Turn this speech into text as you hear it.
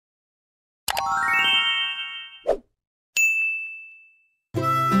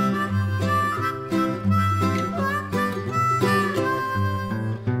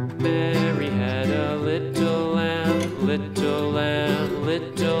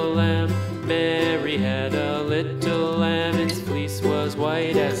little lamb. Mary had a little lamb, its fleece was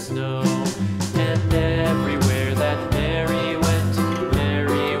white as snow. And everywhere that Mary went,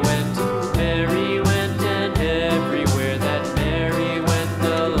 Mary went, Mary went, and everywhere that Mary went,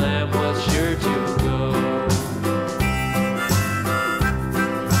 the lamb was sure to go.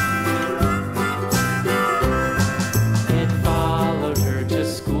 It followed her to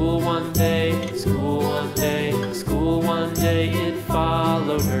school one day, school one day, school one day. It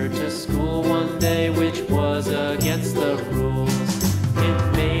followed her to school